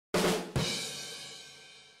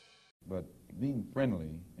being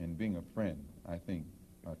friendly and being a friend, I think,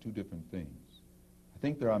 are two different things. I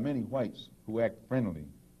think there are many whites who act friendly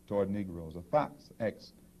toward Negroes. A fox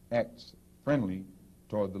acts friendly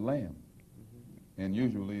toward the lamb. And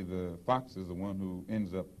usually the fox is the one who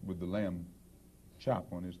ends up with the lamb chop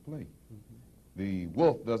on his plate. The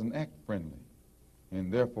wolf doesn't act friendly,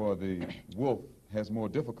 and therefore the wolf has more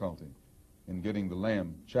difficulty in getting the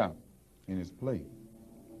lamb chop in his plate.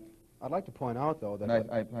 I'd like to point out, though, that...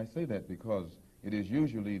 And I say that because it is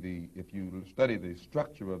usually if you study the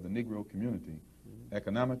structure of the Negro community,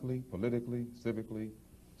 economically, politically, civically,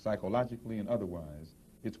 psychologically, and otherwise,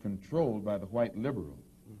 it's controlled by the white liberal,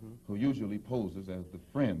 who usually poses as the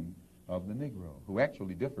friend of the Negro, who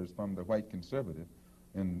actually differs from the white conservative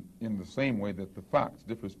in the same way that the fox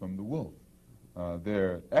differs from the wolf.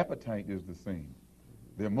 Their appetite is the same.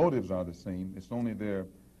 Their motives are the same. It's only their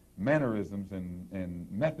mannerisms and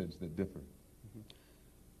methods that differ.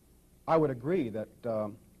 I would agree that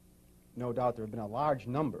no doubt there have been a large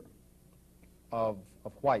number of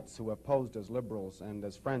whites who have posed as liberals and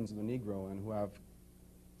as friends of the Negro and who have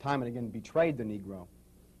time and again betrayed the Negro.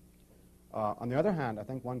 On the other hand, I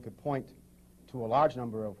think one could point to a large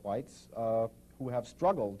number of whites who have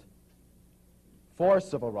struggled for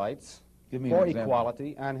civil rights, for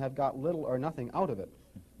equality, and have got little or nothing out of it,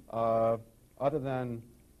 other than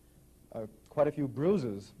quite a few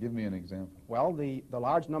bruises. Give me an example. Well, the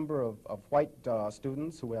large number of white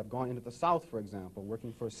students who have gone into the South, for example,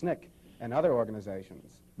 working for SNCC and other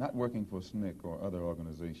organizations. Not working for SNCC or other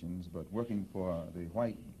organizations, but working for the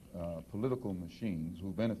white political machines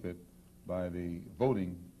who benefit by the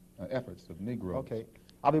voting efforts of Negroes. Okay.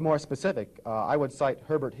 I'll be more specific. I would cite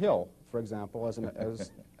Herbert Hill, for example,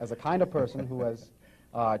 as a kind of person who has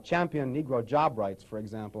championed Negro job rights, for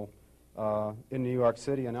example, in New York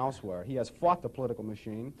City and elsewhere. He has fought the political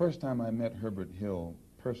machine. First time I met Herbert Hill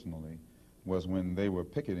personally was when they were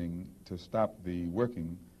picketing to stop the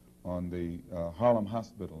working on the Harlem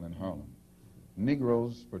Hospital in Harlem.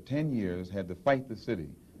 Negroes for 10 years had to fight the city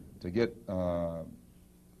to get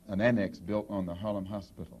an annex built on the Harlem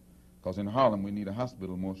Hospital. Because in Harlem, we need a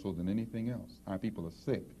hospital more so than anything else. Our people are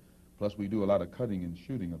sick. Plus, we do a lot of cutting and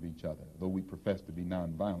shooting of each other, though we profess to be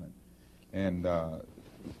nonviolent. And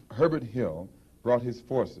Herbert Hill brought his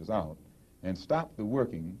forces out and stopped the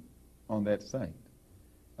working on that site.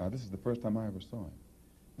 This is the first time I ever saw him.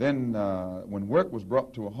 Then, when work was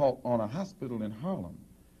brought to a halt on a hospital in Harlem,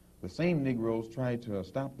 the same Negroes tried to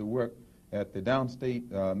stop the work at the Downstate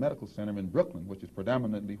Medical Center in Brooklyn, which is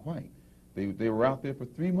predominantly white. They were out there for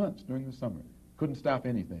 3 months during the summer. Couldn't stop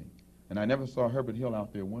anything. And I never saw Herbert Hill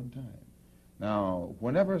out there one time. Now,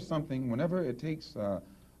 whenever it takes a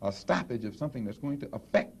stoppage of something that's going to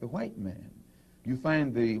affect the white man, you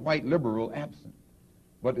find the white liberal absent.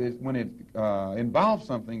 But when it involves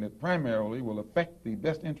something that primarily will affect the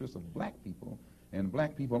best interests of black people, and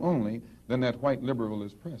black people only, then that white liberal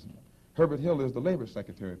is present. Herbert Hill is the labor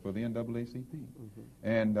secretary for the NAACP.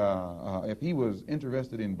 And if he was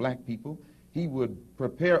interested in black people, he would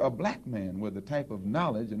prepare a black man with the type of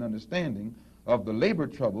knowledge and understanding of the labor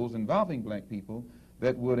troubles involving black people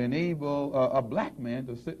that would enable a black man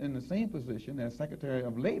to sit in the same position as Secretary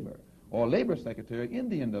of Labor or Labor Secretary in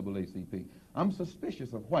the NAACP. I'm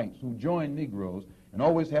suspicious of whites who join Negroes and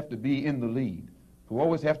always have to be in the lead, who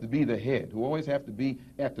always have to be the head, who always have to be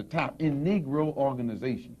at the top in Negro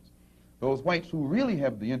organizations. Those whites who really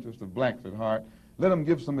have the interest of blacks at heart, let them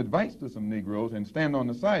give some advice to some Negroes and stand on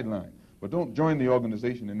the sideline. But don't join the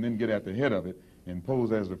organization and then get at the head of it and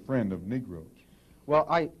pose as a friend of Negroes. Well,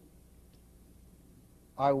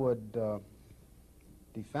 I would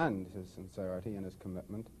defend his sincerity and his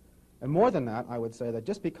commitment. And more than that, I would say that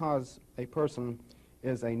just because a person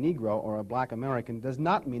is a Negro or a black American does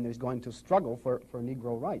not mean that he's going to struggle for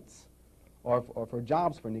Negro rights or for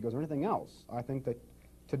jobs for Negroes or anything else. I think that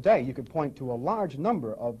today you could point to a large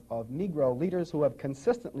number of Negro leaders who have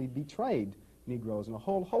consistently betrayed Negroes in a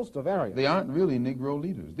whole host of areas. They aren't really Negro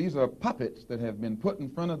leaders. These are puppets that have been put in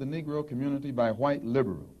front of the Negro community by white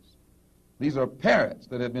liberals. These are parrots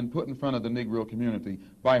that have been put in front of the Negro community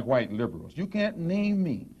by white liberals. You can't name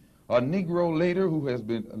me a Negro leader who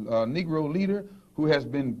has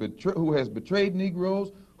been betrayed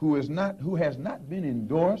Negroes, who has not been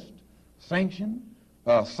endorsed, sanctioned,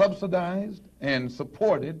 subsidized, and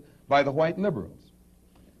supported by the white liberals.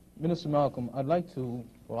 Minister Malcolm, I'd like to...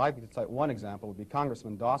 Well, I could cite one example would be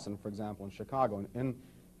Congressman Dawson, for example, in Chicago.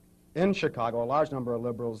 In Chicago, a large number of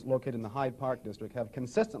liberals located in the Hyde Park district have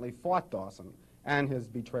consistently fought Dawson and his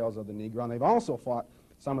betrayals of the Negro, and they've also fought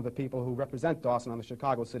some of the people who represent Dawson on the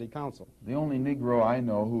Chicago City Council. The only Negro I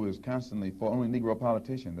know who is constantly fought, only Negro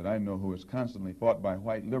politician that I know who is constantly fought by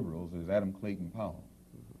white liberals is Adam Clayton Powell.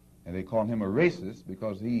 And they call him a racist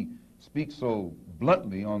because he speaks so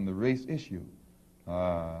bluntly on the race issue.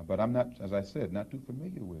 But I'm not, as I said, not too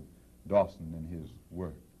familiar with Dawson and his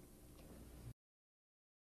work.